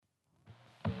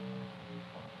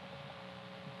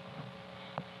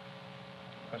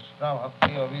কৃষ্ণ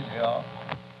ভক্তি অভিধেয়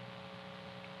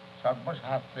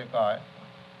সর্বশাস্ত্রে কয়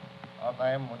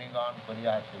অতএব মুনিগণ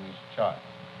করিয়াছে নিশ্চয়।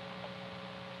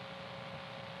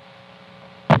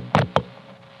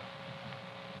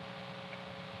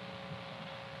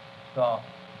 So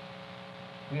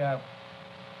we have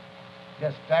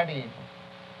just studied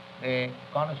the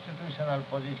constitutional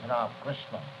position of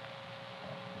Krishna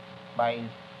by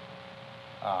his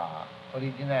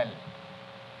original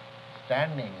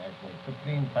standing as the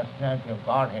Supreme Personality of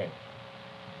Godhead,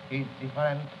 his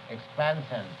different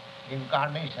expansions,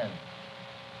 incarnations,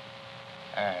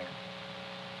 and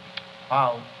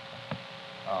how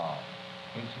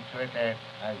he is situated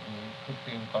as the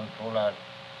Supreme Controller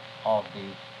of the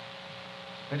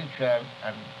spiritual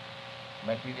and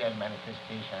material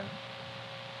manifestation.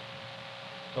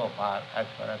 So far as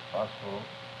possible,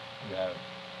 we have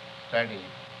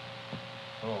studied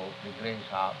through the grace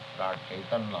of Lord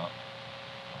Chaitanya,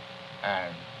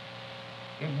 and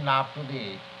even up to the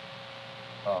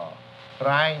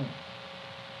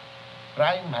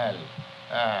primal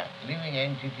living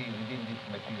entity within this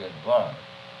material world,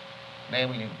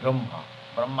 namely Brahma.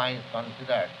 Brahma is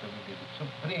considered to be the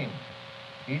supreme.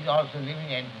 He is also a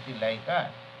living entity like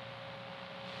us,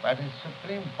 but is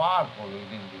supreme powerful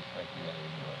within this material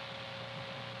universe.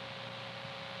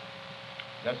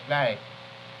 Just like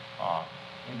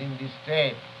within this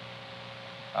state,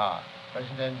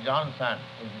 President Johnson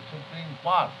is the supreme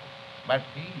powerful, but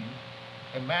he is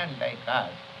a man like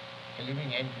us, a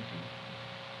living entity,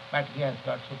 but he has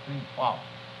got supreme power.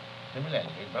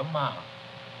 Similarly, Brahma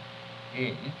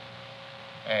is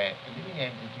a living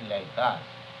entity like us,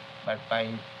 but by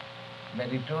his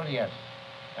meritorious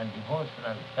and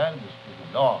devotional service to the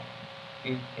Lord,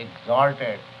 is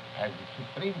exalted as the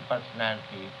Supreme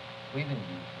Personality within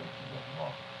this material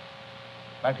world.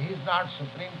 But he is not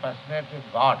Supreme Personality of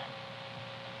Godhead.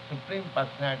 Supreme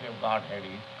Personality of Godhead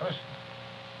is Krishna.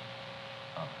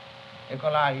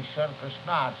 Ekala Ishwar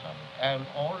Krishna Asami. And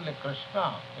only Krishna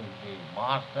is the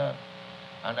master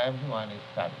and everyone is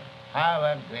servant,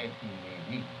 however great he may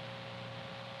be.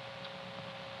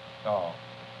 So,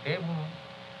 even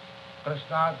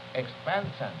Krishna's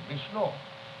expansion, Vishnu,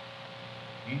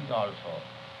 he is also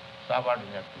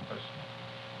subordinate to Krishna.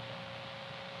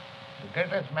 The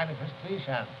greatest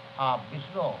manifestation of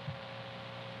Vishnu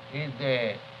is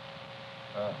the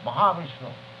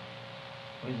Mahavishnu,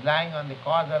 who is lying on the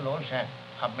causal ocean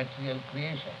of material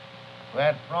creation,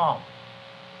 wherefrom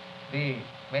the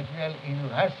material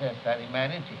universes are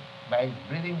emanating by his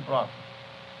breathing process.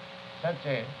 Such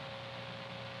a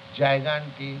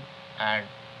gigantic and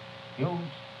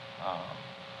huge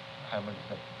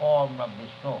form of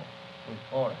Vishnu with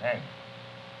 4 hands.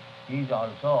 He is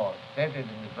also stated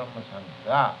in the Brahma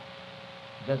Samhita,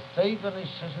 Jasaika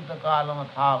Nishashita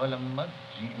Kalamathavalambhat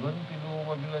Jivanti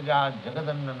Loma Vilaja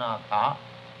Jagadannanatha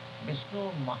Vishnu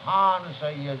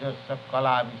Mahanasaya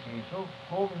Kala Viseshu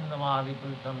Govindamadi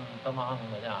Purusham Tamaham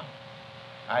Bhajan.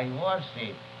 I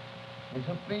worship the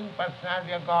Supreme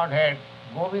Personality of Godhead,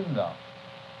 Govinda,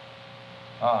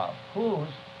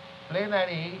 whose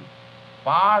plenary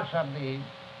parts of the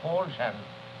portion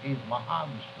is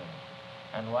Mahavishnu.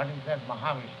 And what is that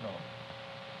Mahavishnu?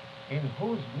 In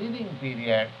whose breathing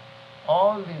period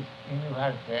all these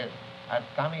universes are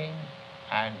coming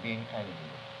and being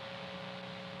annihilated.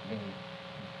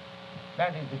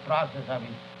 That is the process of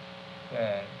his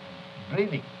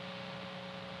breathing.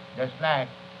 Just like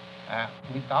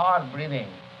with our breathing,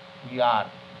 we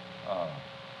are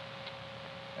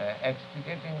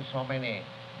extricating so many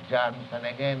germs, and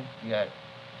again we are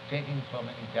taking so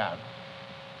many germs.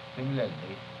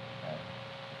 Similarly,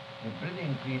 the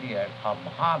breathing period of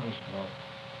Mahavishnu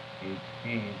is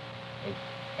he is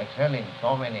exhaling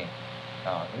so many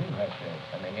universes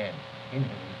and again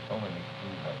inhaling so many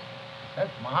universes. That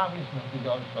Mahavishnu is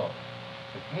also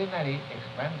the plenary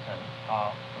expansion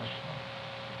of Krishna.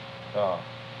 So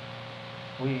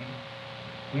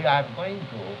we are going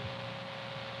to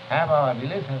have our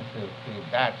relationship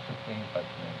with that Supreme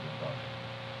Personality of God.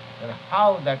 Then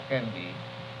how that can be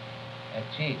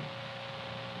achieved,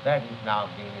 that is now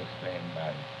being explained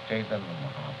by Chaitanya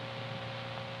Mahaprabhu.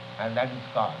 And that is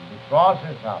called the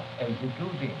process of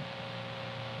executing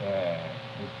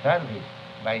the service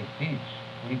by which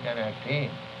we can attain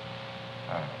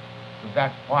to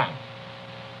that point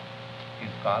is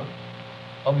called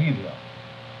avidya.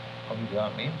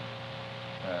 Avidya means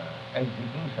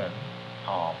execution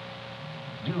of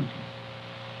duty,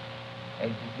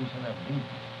 execution of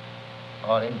duty,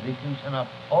 or execution of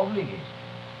obligation.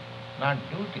 Not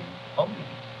duty,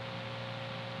 obligation.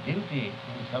 Duty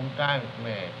we sometimes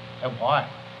may avoid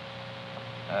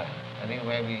and it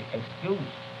may be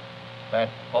excused, But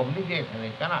obligation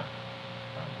you cannot.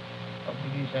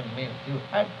 Obligation means you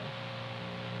have to,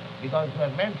 because you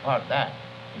are meant for that.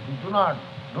 If you do not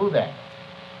do that,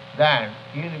 then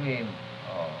you will be in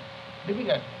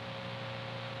difficulty.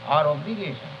 Our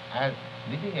obligation as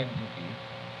living entities,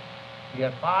 we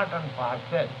are part and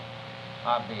parcel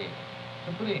of the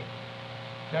Supreme.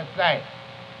 Just like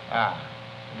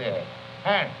the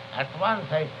hand, at once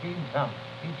I feel some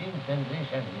itching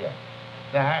sensation here.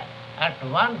 At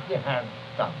once the hand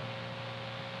comes,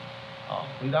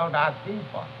 without asking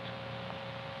for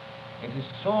it. It is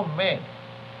so made,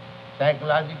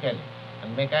 psychologically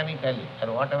and mechanically,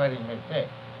 or whatever you may say.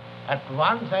 At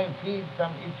once I feel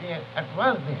some itching, at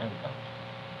once the hand comes.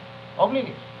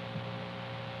 Obligation.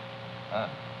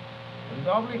 It is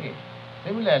obligation.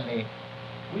 Similarly,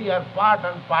 we are part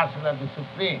and parcel of the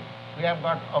Supreme. We have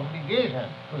got obligation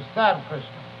to serve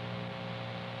Krishna.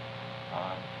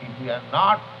 If we are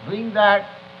not doing that,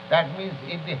 that means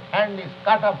if the hand is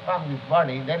cut off from this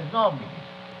body, there is no obligation.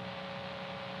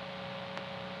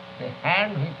 The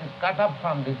hand which is cut off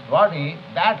from this body,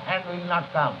 that hand will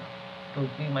not come to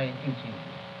see my itching.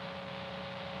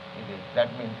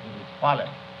 That means it is fallen.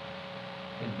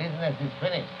 His business is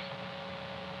finished.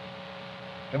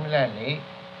 Similarly,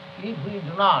 if we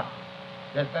do not,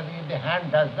 just as if the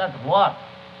hand does not work,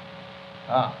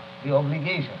 the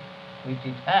obligation which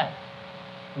it has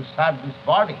to serve this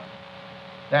body,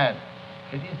 then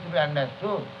it is to be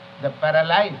understood the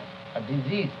paralyzed, a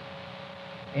disease,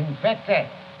 infected,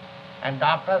 and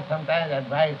doctors sometimes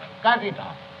advise cut it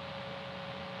off.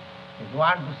 If you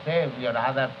want to save your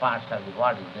other parts of the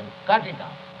body, then cut it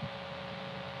off.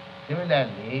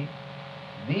 Similarly,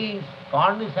 these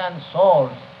conditioned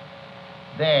souls,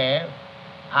 they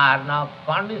are now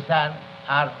conditioned,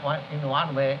 are in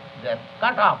one way, they are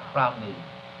cut off from the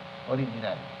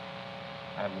original,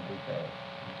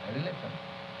 relation,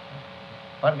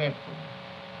 forgetfulness.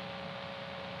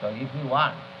 So if you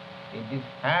want, if this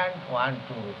hand wants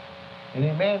to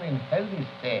remain in healthy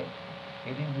state,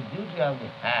 it is the duty of the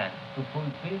hand to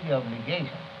fulfill the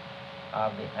obligation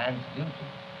of the hand's duty,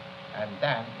 and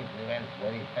then it remains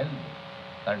very healthy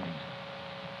condition.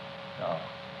 So,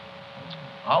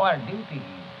 our duty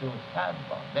is to serve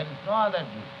God. There is no other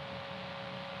duty.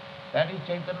 That is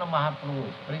Chaitanya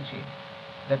Mahaprabhu's preaching,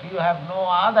 that you have no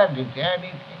other duty,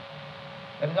 anything.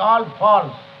 That is all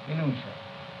false illusion.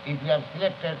 If you have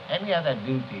selected any other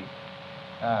duty,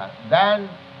 then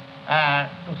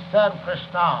to serve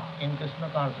Krishna in Krishna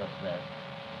consciousness,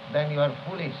 then you are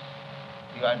foolish.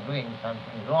 You are doing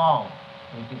something wrong,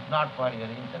 which is not for your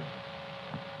interest.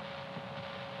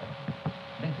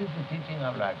 This is the teaching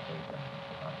of Lord Chaitanya.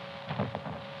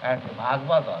 And the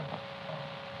Bhagavad also.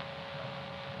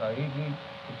 So if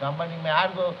somebody may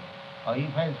argue,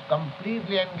 if I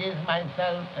completely engage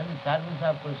myself in the service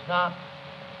of Krishna,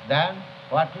 then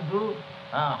what to do?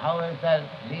 How I shall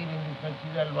live in this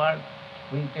material world?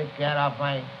 We take care of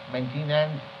my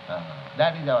maintenance.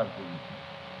 That is our position.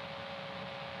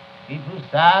 If you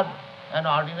serve an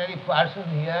ordinary person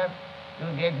here,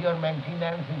 you get your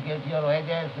maintenance, you get your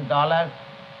wages, dollars.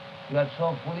 You are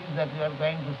so foolish that you are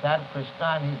going to serve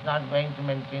Krishna and he is not going to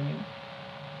maintain you.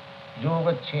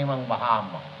 Yogachemang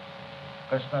Bahama.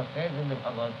 Krishna says in the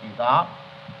Bhagavad Gita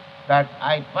that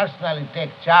I personally take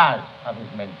charge of his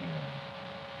maintenance.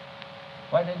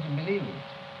 Why don't you believe it?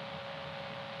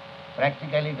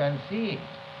 Practically you can see it.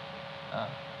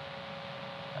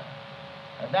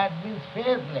 That means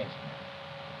faithlessness.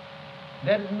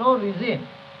 There is no reason.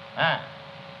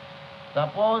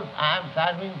 Suppose I am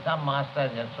serving some master,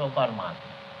 a so-called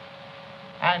master,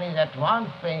 and he is at once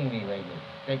paying me wages,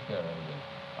 take your wages,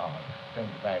 or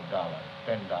 $25,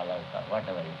 $10, or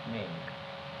whatever it means,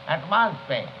 at once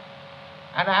paying.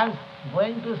 And I am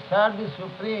going to serve the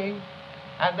Supreme,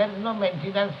 and there is no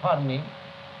maintenance for me.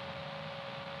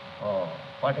 Oh,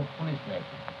 what a foolishness.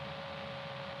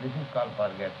 This is called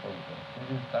forgetfulness.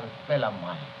 This is called spell of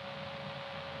Maya.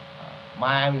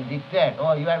 Maya will dictate,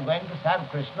 you are going to serve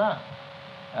Krishna.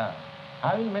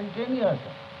 How will you maintain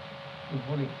yourself? You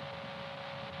foolish.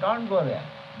 Don't go there.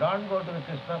 Don't go to the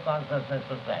Krishna Consciousness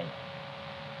Society.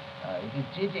 It is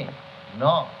cheating.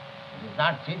 No, it is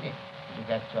not cheating. It is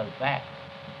actual fact.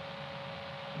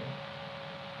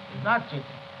 It is not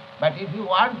cheating. But if you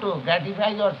want to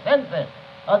gratify your senses,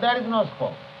 there is no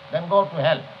scope. Then go to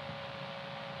hell.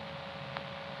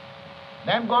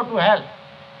 Then go to hell.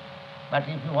 But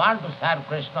if you want to serve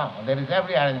Krishna, there is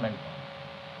every arrangement for it.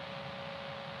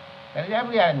 There is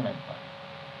every arrangement for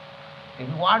it. If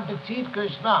you want to cheat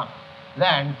Krishna,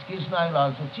 then Krishna will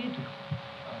also cheat you.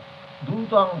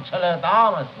 Dhutang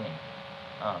chalatam asmi.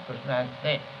 Krishna has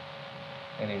said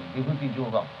in his Vibhuti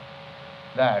Yogam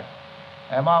that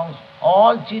amongst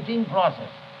all cheating process.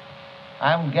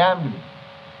 I am gambling.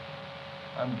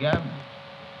 I am gambling.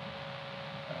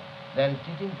 There is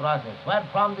cheating process. Where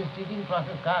from this cheating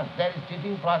process comes? There is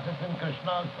cheating process in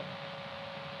Krishna also.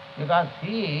 Because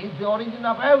he is the origin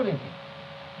of everything.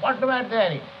 Whatever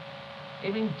there is,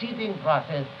 even cheating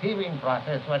process, thieving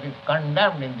process, what is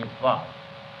condemned in this world,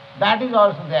 that is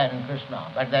also there in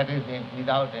Krishna, but that is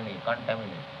without any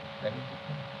contamination. That is it.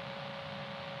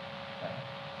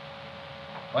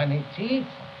 When he cheats,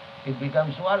 it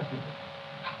becomes worshipful.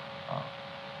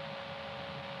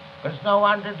 Krishna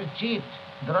wanted to cheat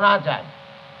Dronacharya.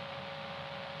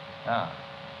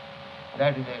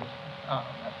 That is a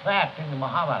fact in the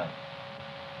Mahabharata.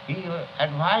 He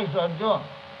advised Arjuna,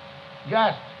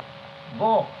 just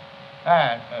go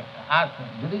and ask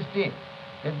Yudhishthira,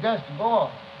 just go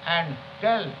and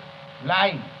tell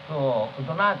lie to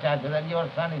Dronacharya that your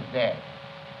son is dead.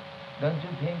 Don't you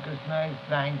think Krishna is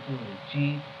trying to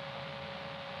cheat?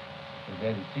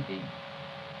 There is cheating.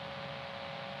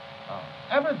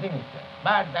 Everything is there.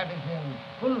 But that is in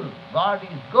full. God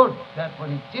is good, therefore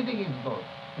his cheating is good,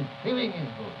 his thieving is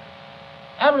good.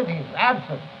 Everything is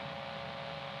absolute.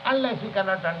 Unless we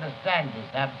cannot understand this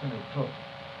absolute truth,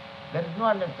 there is no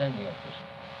understanding of Krishna.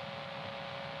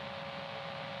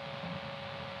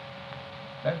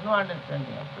 There is no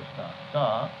understanding of Krishna.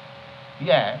 So,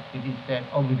 here it is said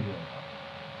obedience.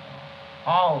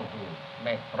 How to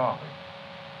make progress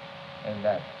in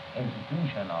that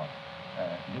execution of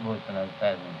devotional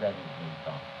service, that is being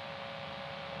taught.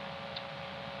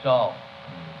 So,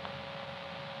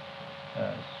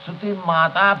 Suti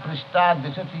Mata Prishta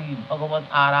Dishati Bhagavat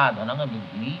Aradhananga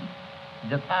Vidhi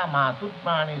Jatha Matut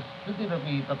Prani Stuti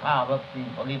Rapi Tatha Bhakti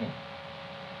Bhagini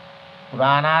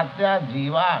Puranatya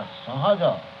Jiva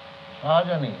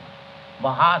Sahajani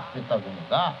Bahasita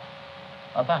Gunika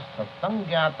Atah Sattang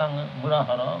Gyatang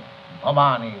Murahara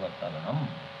Bhavani Vasaranam.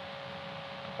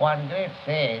 One great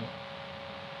sage,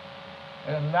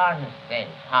 a learned sage,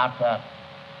 after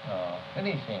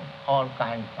finishing all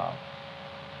kinds of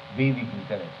Vedic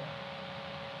literature.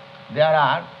 There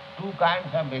are two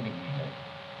kinds of Vedic literature.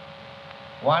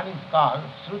 One is called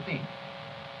Shruti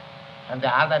and the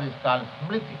other is called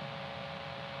Smriti.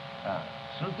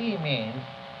 Shruti means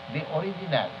the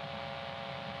original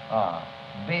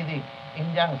Vedic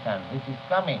injunction which is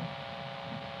coming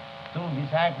through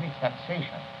disciplic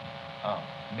succession,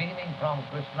 beginning from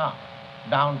Krishna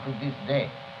down to this day.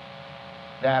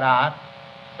 There are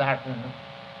certain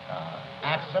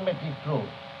axiomatic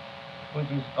truths which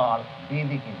is called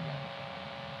Vedic injunction.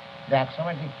 The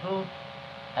axiomatic truth,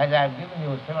 as I have given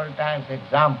you several times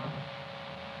example,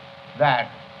 that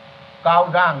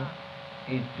cow dung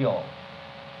is pure.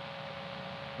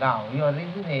 Now your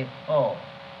reason is,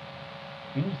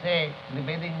 you say the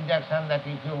Vedic injunction that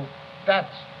if you touch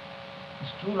the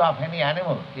stool of any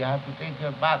animal, you have to take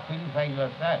your bath, purify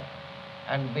yourself.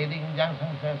 And Vedic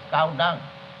injunction says cow dung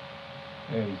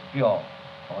is pure.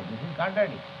 This is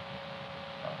contradiction.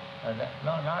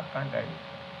 No, not contradiction.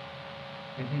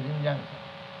 This is injunction.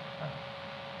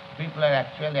 People are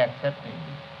actually accepting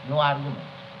this. No argument.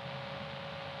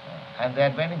 And they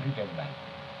are benefited by it.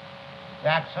 The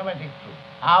axiomatic truth.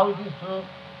 How it is true?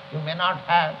 You may not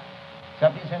have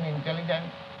sufficient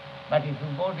intelligence, but if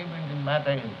you go deep into the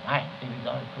matter, you will find it is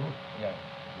all true. Yes,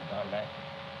 it is all right.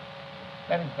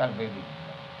 That is called Vedic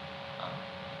injunction.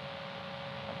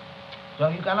 So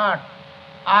you cannot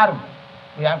argue.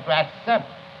 You have to accept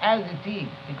as it is.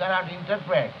 You cannot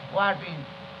interpret what is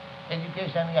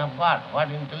education you have got,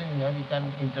 what intelligence you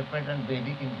can interpret in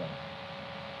Vedic injunction.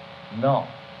 No.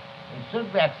 It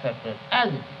should be accepted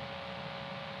as it is.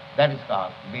 That is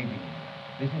called Vedic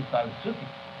injunction. This is called Shruti.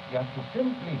 You have to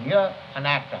simply hear and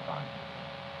act upon it.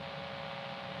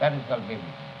 That is called Vedic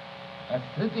injunction. And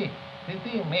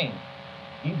Shruti means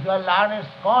if you are a learned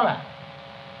scholar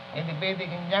in the Vedic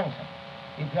injunction,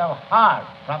 if you have heard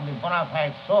from the bona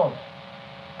fide source,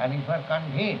 and if you are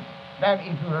convinced, then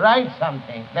if you write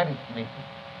something, that is Smriti.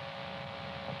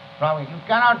 You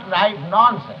cannot write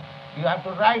nonsense. You have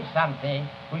to write something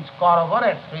which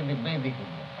corroborates with the Vedic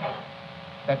injunction.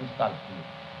 That is called Smriti.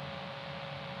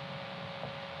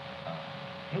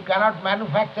 You cannot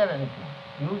manufacture anything.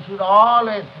 You should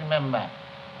always remember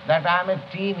that I am a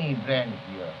teeny brain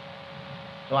here.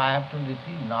 So I have to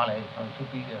receive knowledge from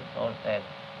superior sources.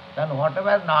 Then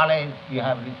whatever knowledge you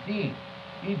have received,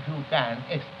 if you can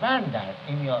expand that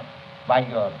by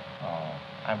your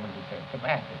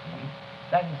capacity,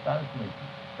 that is called Smriti.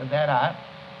 So there are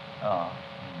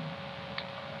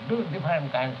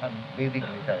different kinds of Vedic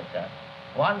literature.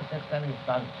 One section is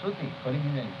called Shruti,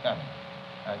 originally coming.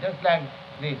 Just like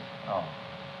this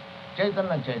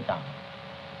Chaitanya Charitamrita.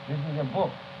 This is a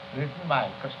book written by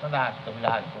Krishnadas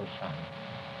Kaviraj Goswami,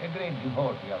 a great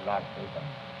devotee of Lord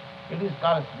Chaitanya. It is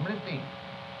called Smriti.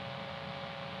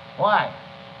 Why?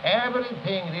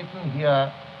 Everything written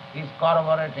here is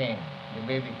corroborating the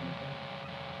Vedic literature.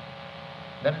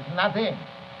 There is nothing.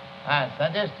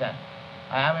 Suggestion.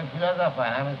 I am a philosopher,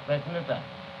 I am a speculator.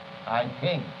 I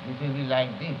think this will be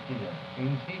like this.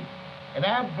 You see, in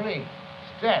every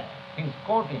step he is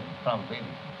quoting from Vedic.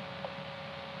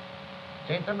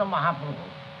 Chaitanya Mahaprabhu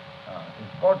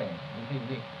is quoting. This is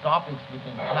the topics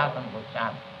between Sanatana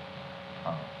Goswami.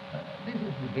 This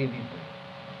is the Vedic way.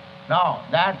 Now,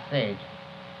 that sage,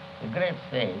 the great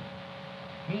sage,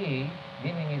 he is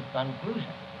giving his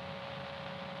conclusion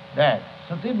that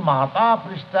Suti Mata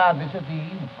Prishta Dishati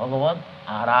Bhagavad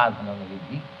Aradhana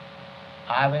Vidhi.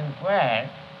 I have inquired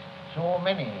so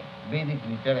many Vedic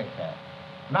literature.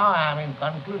 Now I am in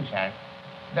conclusion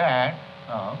that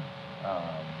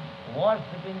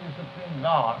worshipping the Supreme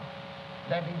Lord,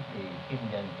 that is the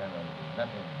injunction only,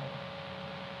 nothing more.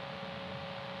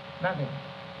 Nothing.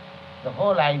 The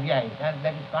whole idea is that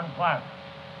is confirmed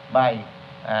by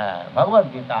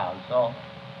Bhagavad Gita also.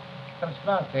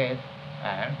 Krishna says,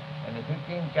 and in the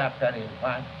 15th chapter is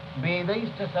one,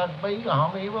 Vedaishta sarvai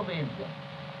ahameva vedyam.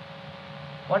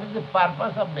 What is the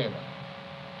purpose of Veda?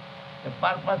 The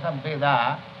purpose of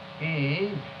Veda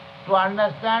is to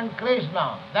understand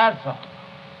Krishna, that's all.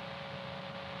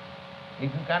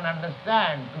 If you can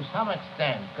understand to some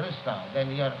extent Krishna,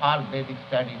 then your all Vedic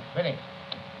study is finished.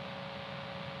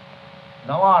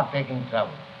 No more taking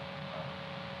trouble.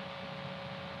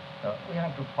 So we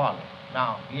have to follow.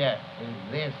 Now here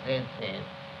this says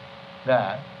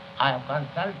that I have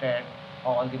consulted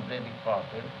all the Vedic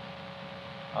prophets,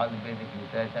 all the Vedic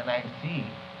literature, and I see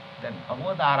that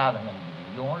Bhagavad Aradhanam,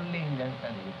 the only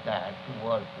injunction is that to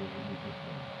worship the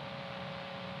Supreme Lord.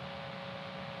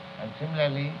 And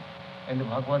similarly, in the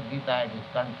Bhagavad Gita it is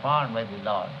confirmed by the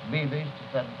Lord, Vedishta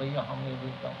sarvaya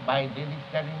hamevika. By Vedic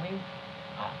study means,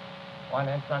 one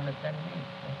has to understand me.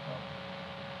 That's all.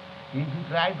 If you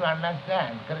try to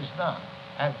understand Krishna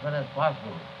as far as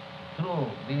possible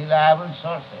through the reliable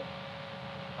sources,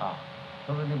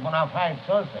 through the bona fide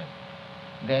sources,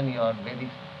 then your Vedic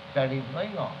study is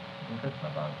going on in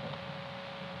Krishna consciousness.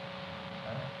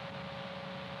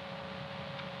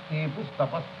 Tepus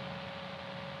tapas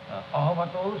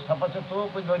ahavato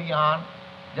sapachato pagariyan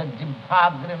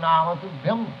jajjibhagre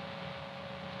namatubhyam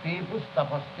tepus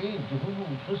tapaste juhuvu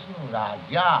susnu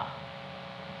rajya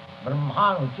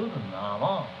brahmanuchur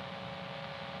nama.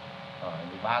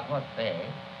 The Bhagavad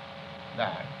says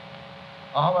that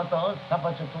ahavato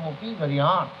sapachato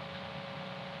pagariyan.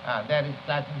 There is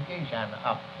classification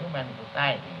of human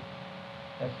society.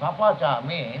 The sapacha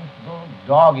means those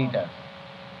dog eaters.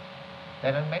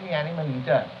 There are many animal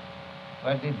eaters,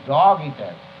 but the dog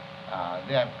eaters,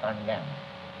 they are condemned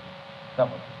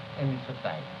in the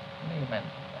society, in the human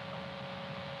society.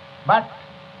 But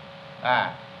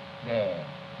the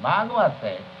Bhagavad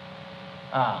says,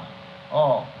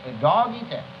 a dog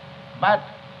eater, but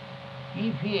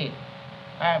if he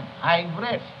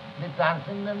vibrates the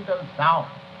transcendental sound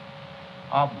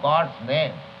of God's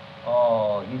name,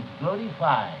 he is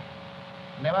glorified.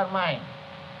 Never mind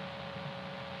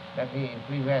that he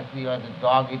previously was a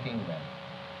dog eating them.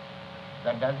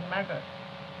 That doesn't matter.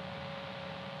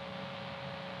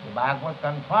 The Bhagavad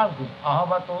confirms this.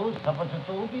 Ahavato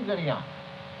sapachato pigariyam.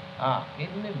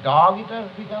 Even the dog eater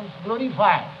becomes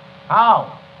glorified.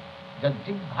 How?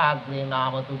 Jajjibhagre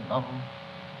namatubham,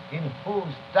 in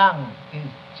whose tongue is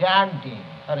chanting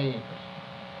Hare Krishna.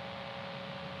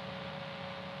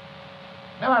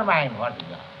 Never mind what is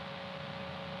that.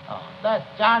 That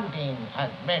chanting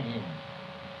has made him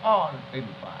all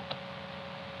purified.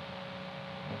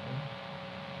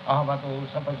 Ahavato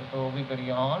sapachato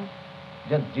vikaryan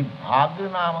jajjibhagre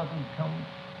namatubhyam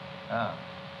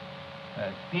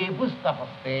tepus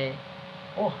tapaste.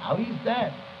 Oh, how is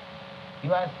that? He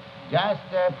was just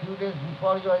a few days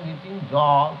before he was eating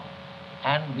dog,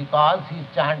 and because he is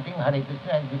chanting Hare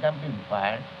Krishna has become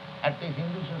purified. At least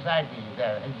Hindu society they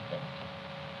are hesitant.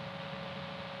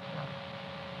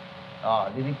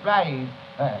 The reply is,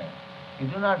 you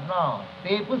do not know.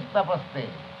 Tepus tapaste.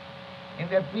 In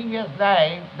their previous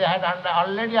life, they had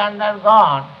already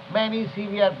undergone many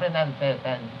severe penances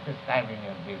and described in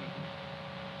your Vedic.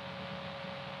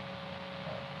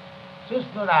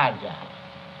 Susnu Raja.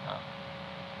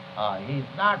 He is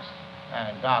not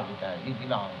a dog eater. He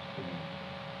belongs to the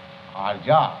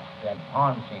Arja, the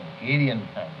advancing Aryan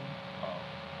family.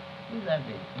 These are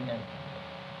the Indian.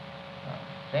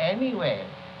 So anyway,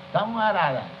 somewhere or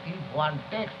other, if one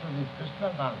takes to this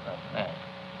Krishna consciousness,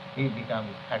 he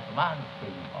becomes advanced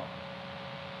spiritual.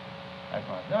 That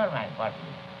was never mind what it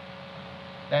is.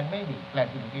 There may be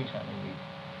classification in the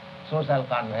social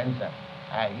convention.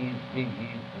 He is big, he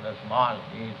is small,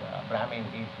 he is Brahmin,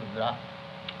 he is Shudra.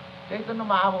 Chaitanya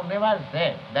Mahaprabhu never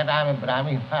said that I am a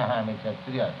Brahmin, I am a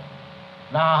Kshatriya.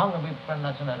 Naham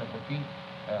Viprannasanarapati.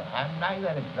 I am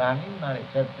neither a Brahmin nor a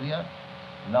Kshatriya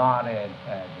nor a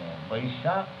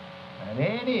Vaishya and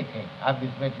anything of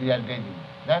this material regime.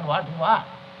 Then what you are?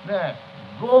 The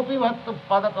Gopi Bhattu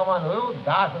Padakamalu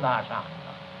Das Dasanta.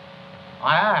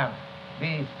 I am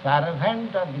the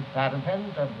servant of the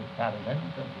servant of the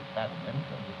servant of the servant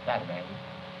of the servant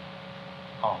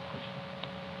of Krishna.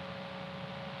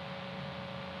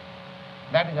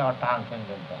 That is our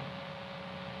transcendental.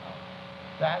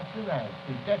 So as soon as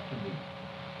we get to be,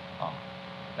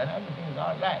 then everything is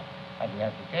all right. But we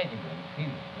have to take it very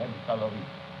serious. Let us follow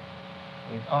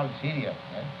it with all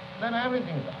seriousness. Then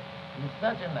everything is all right. It is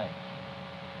such a nice.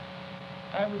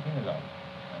 Everything is all right.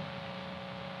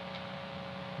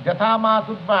 Jatha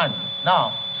Matudman.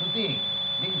 Now, Shruti,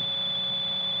 this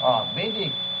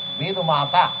Vedic, Veda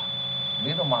Mata,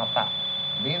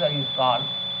 Veda is called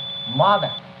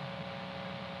Mother.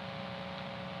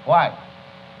 Why?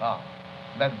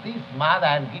 That this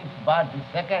mother gives birth the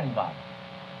second birth.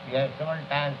 We have several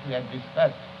times we have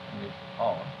discussed in this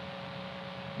hall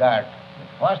that the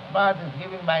first birth is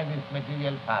given by this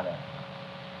material father,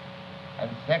 and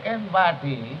second birth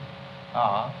is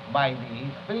by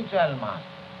the spiritual master.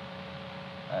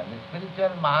 The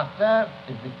spiritual master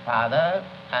is the father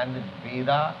and the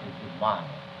Veda is the mother.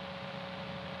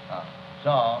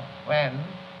 So when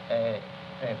a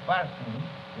person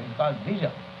is called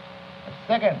Bija, a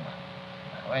second master,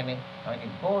 when he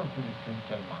goes to the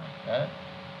spiritual master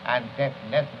and takes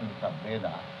lessons of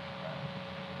Veda,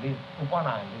 this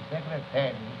Upanayan, the sacred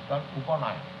thread is called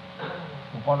Upanayan.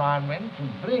 Upanayan means to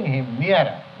bring him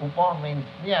nearer. Upan means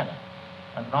nearer,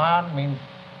 and Nayan means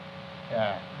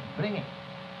bringing.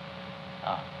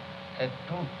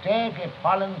 To take a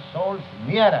fallen soul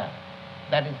nearer,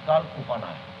 that is called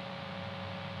Upanayan.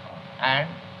 And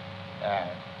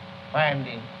when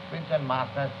the spiritual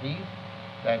master sees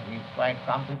that he is quite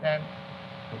competent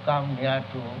to come near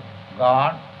to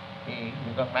God, he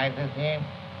recognizes him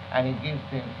and he gives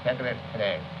him sacred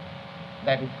thread.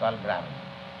 That is called Brahman.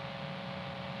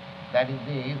 That is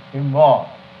the symbol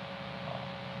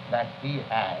that he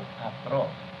has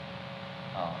approached.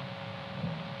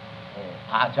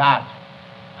 Acharya.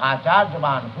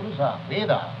 Acharyavan Purusa,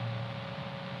 Veda.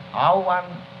 How one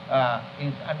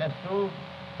is understood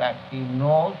that he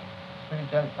knows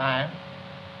spiritual science,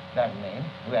 that means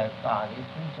we are called a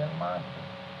spiritual master.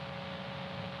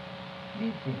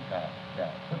 These things are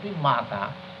there. Suti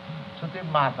Mata,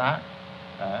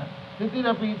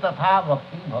 Sthitirapi Tatha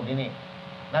Bhakti Bhagini.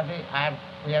 Now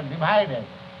we have divided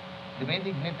the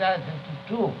Vedic literature into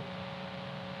two.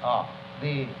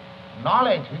 The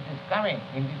knowledge which is coming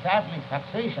in disciplic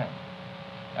succession,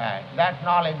 that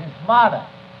knowledge is mother.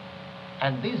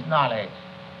 And this knowledge,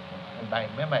 by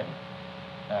memory,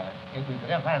 with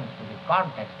reference to the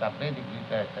context of Vedic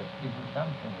literature, this is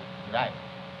something right.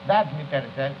 That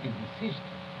literature is the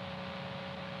sister.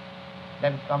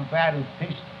 That is compared with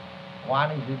sister.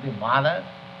 One is with the mother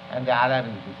and the other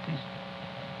is the sister.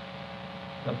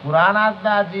 The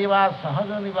Puranadna Jiva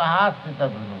Sahaja Nivaha Sthita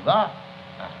Dhunuga.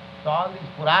 So all these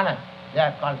Puranas, they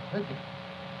are called Sriti.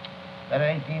 There are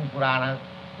 18 Puranas,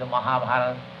 the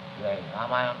Mahabharata, the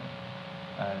Ramayana,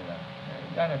 and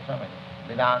there are so many.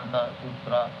 Vedanta,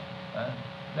 Sutra,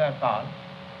 they are called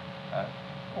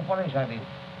Upanishad is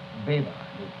Veda,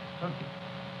 is Shruti.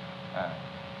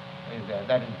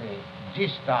 That is the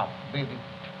gist of Vedic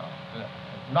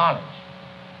knowledge.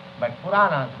 But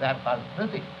Puranas, they are called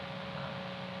Sriti.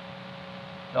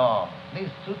 So this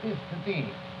Shruti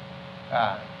Sriti,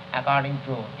 according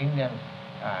to Indian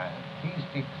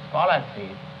theistic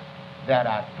scholarship, there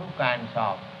are two kinds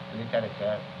of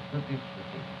literature, Shruti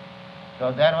Sriti.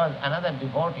 So there was another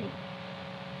devotee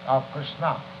of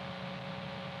Krishna.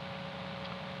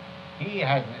 He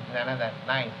has written another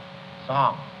nice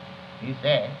song. He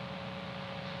said,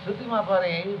 Shruti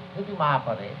Mapare,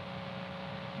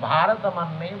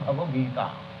 Bharatamanne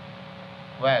Bhagavita.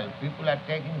 Well, people are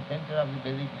taking center of the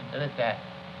Vedic literature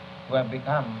who have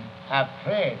become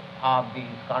afraid of this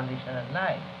conditional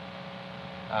life.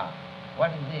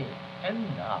 What is the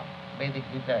end of Vedic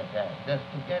literature? Just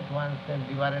to get oneself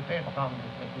liberated from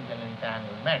this material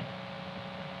entanglement.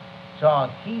 So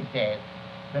he says,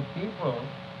 the people,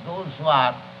 those who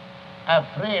are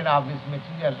afraid of this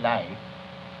material life,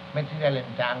 material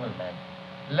entanglement,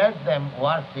 let them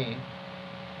worship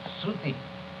Shruti,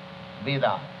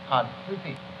 Veda, or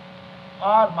Shruti,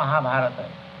 or Mahabharata.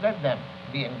 Let them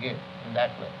be engaged in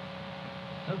that way.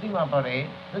 Shrutimapare,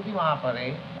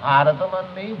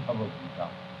 Bharatamanne Bhavagita.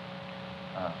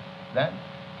 Then,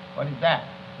 what is that?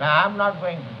 Now I am not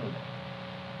going to do that.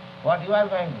 What you are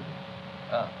going to do?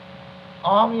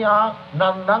 Amya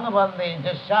Nandang Bande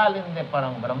Jashalinde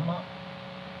Parang Brahma.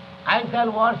 I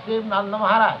shall worship Nanda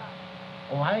Maharaj.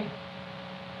 Why?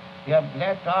 You have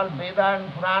left all Veda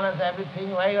and Puranas,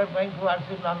 everything. Why you are going to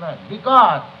worship Nanda?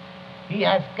 Because he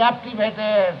has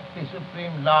captivated the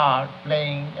Supreme Lord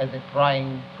playing as a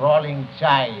crawling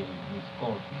child in his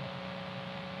court here.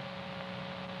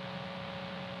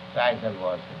 So I shall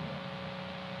worship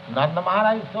him. Nanda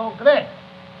Maharaj is so great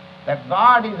that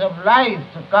God is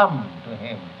obliged to come to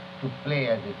him to play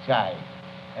as a child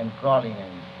and crawling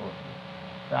in his court here.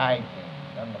 So I think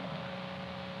Nanda Maharaj.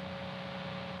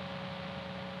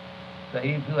 So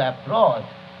if you approach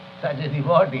such a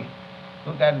devotee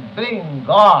who can bring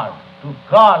God to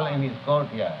crawl in his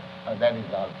courtyard, that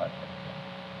is all perfect.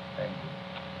 Thank you.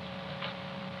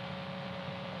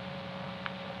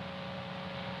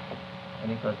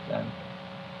 Any questions?